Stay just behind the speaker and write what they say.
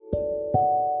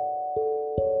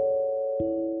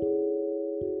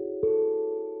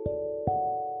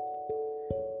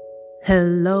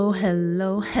Hello,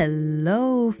 hello,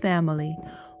 hello, family.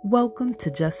 Welcome to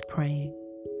Just Praying.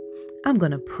 I'm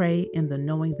going to pray in the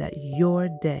knowing that your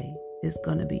day is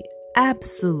going to be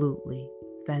absolutely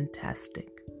fantastic.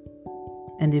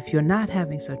 And if you're not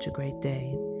having such a great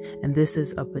day, and this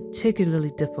is a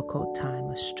particularly difficult time,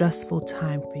 a stressful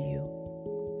time for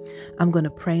you, I'm going to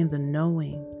pray in the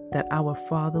knowing that our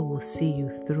Father will see you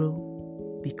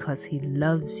through because He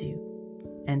loves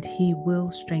you and He will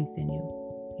strengthen you.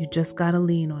 You just got to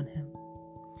lean on Him.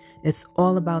 It's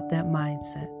all about that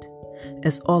mindset.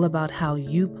 It's all about how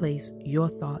you place your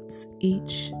thoughts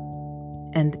each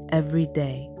and every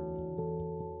day.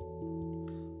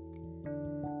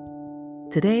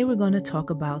 Today we're going to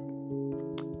talk about,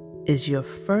 is your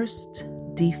first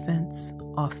defense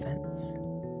offense?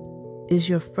 Is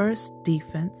your first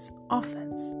defense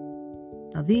offense?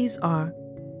 Now these are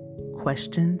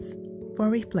questions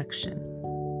for reflection.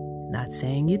 Not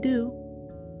saying you do,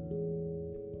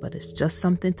 but it's just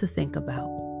something to think about.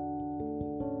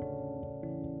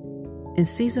 In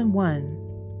season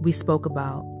 1, we spoke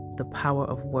about the power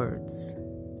of words.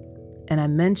 And I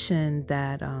mentioned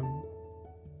that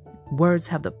words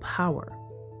have the power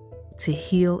to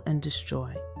heal and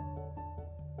destroy.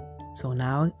 So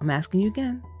now I'm asking you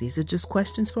again. These are just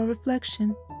questions for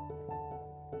reflection.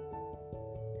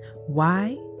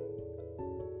 Why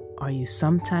are you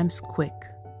sometimes quick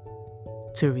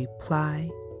to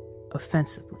reply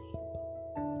offensively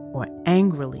or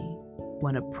angrily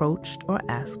when approached or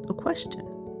asked a question?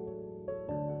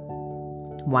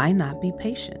 Why not be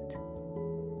patient?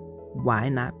 Why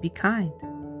not be kind?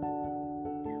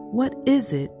 What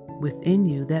is it within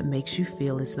you that makes you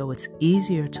feel as though it's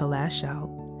easier to lash out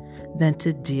than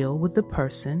to deal with the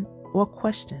person or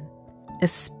question,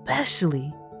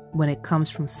 especially when it comes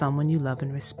from someone you love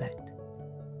and respect?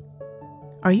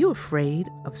 Are you afraid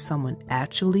of someone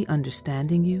actually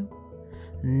understanding you,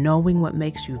 knowing what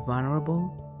makes you vulnerable,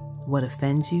 what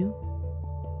offends you?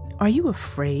 Are you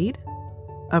afraid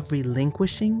of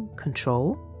relinquishing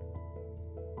control?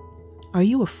 Are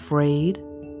you afraid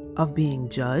of being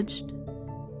judged?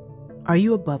 Are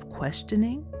you above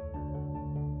questioning?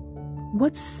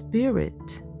 What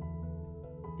spirit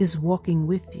is walking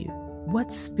with you?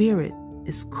 What spirit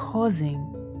is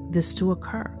causing this to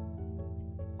occur?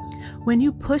 When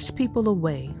you push people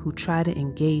away who try to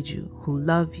engage you, who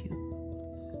love you,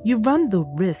 you run the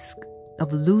risk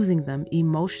of losing them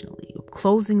emotionally, of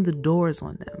closing the doors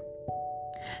on them.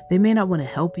 They may not want to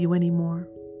help you anymore,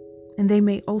 and they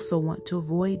may also want to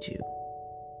avoid you.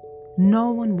 No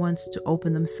one wants to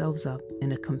open themselves up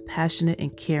in a compassionate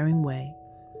and caring way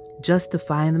just to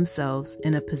find themselves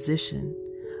in a position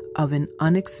of an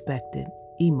unexpected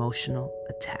emotional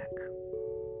attack.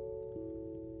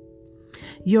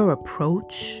 Your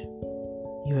approach,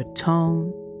 your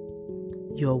tone,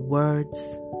 your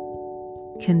words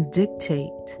can dictate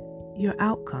your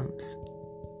outcomes.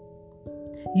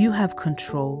 You have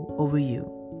control over you.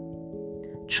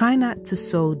 Try not to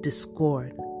sow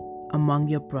discord among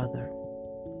your brother.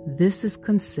 This is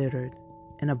considered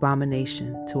an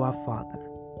abomination to our Father.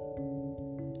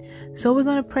 So we're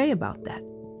going to pray about that.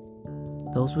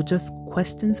 Those were just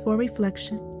questions for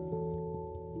reflection.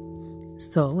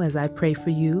 So as I pray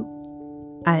for you,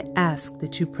 I ask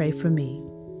that you pray for me.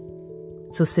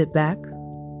 So sit back,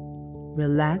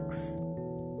 relax,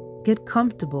 get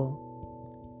comfortable,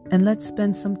 and let's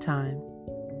spend some time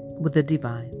with the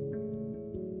divine.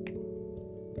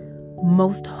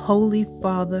 Most Holy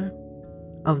Father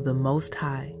of the Most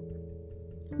High,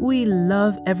 we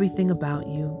love everything about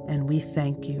you and we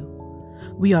thank you.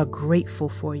 We are grateful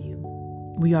for you.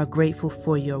 We are grateful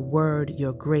for your word,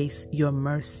 your grace, your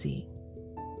mercy.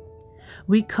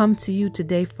 We come to you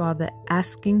today, Father,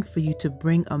 asking for you to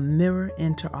bring a mirror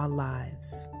into our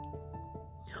lives,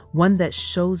 one that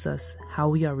shows us how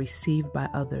we are received by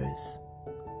others.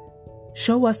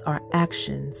 Show us our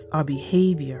actions, our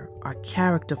behavior, our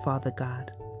character, Father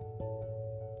God.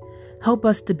 Help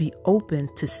us to be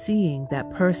open to seeing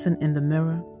that person in the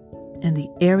mirror and the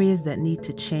areas that need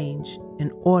to change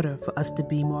in order for us to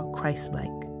be more Christ-like.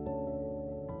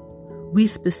 We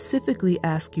specifically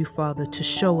ask you, Father, to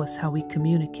show us how we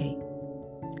communicate,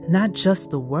 not just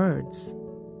the words,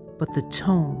 but the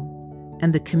tone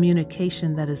and the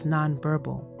communication that is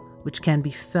nonverbal, which can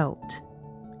be felt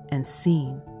and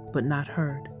seen, but not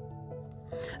heard.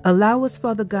 Allow us,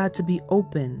 Father God, to be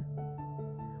open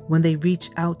when they reach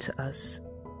out to us,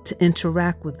 to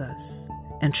interact with us,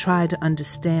 and try to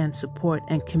understand, support,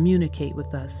 and communicate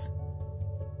with us.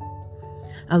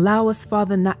 Allow us,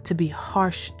 Father, not to be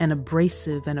harsh and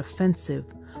abrasive and offensive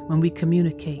when we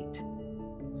communicate.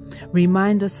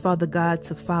 Remind us, Father God,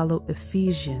 to follow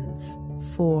Ephesians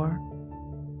 4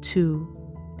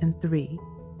 2, and 3,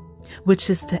 which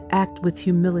is to act with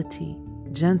humility,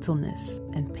 gentleness,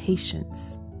 and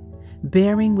patience,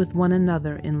 bearing with one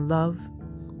another in love,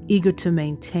 eager to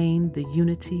maintain the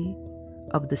unity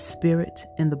of the Spirit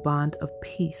in the bond of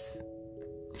peace.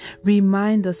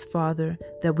 Remind us, Father,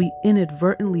 that we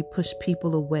inadvertently push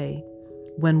people away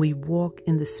when we walk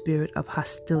in the spirit of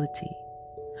hostility,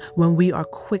 when we are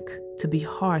quick to be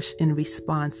harsh in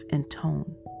response and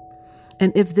tone.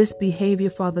 And if this behavior,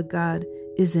 Father God,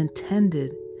 is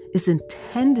intended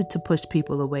to push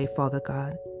people away, Father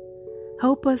God,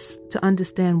 help us to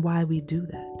understand why we do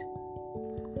that.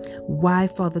 Why,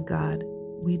 Father God,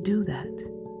 we do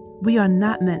that. We are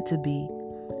not meant to be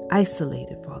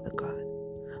isolated, Father God.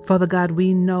 Father God,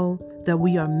 we know that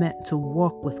we are meant to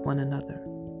walk with one another.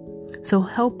 So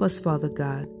help us, Father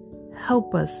God,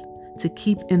 help us to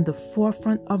keep in the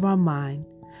forefront of our mind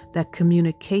that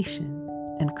communication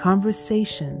and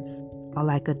conversations are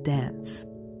like a dance,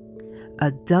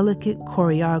 a delicate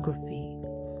choreography,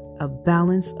 a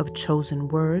balance of chosen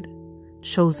word,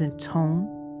 chosen tone,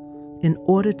 in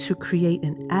order to create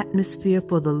an atmosphere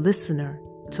for the listener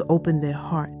to open their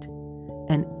heart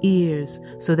and ears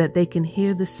so that they can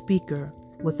hear the speaker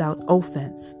without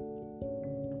offense.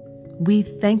 We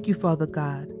thank you, Father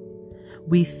God.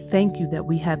 We thank you that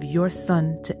we have your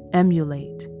Son to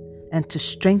emulate and to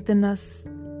strengthen us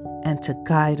and to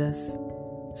guide us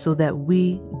so that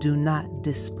we do not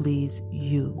displease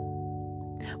you.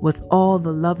 With all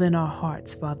the love in our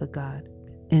hearts, Father God,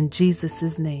 in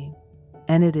Jesus' name,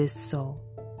 and it is so,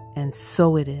 and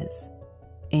so it is.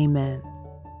 Amen.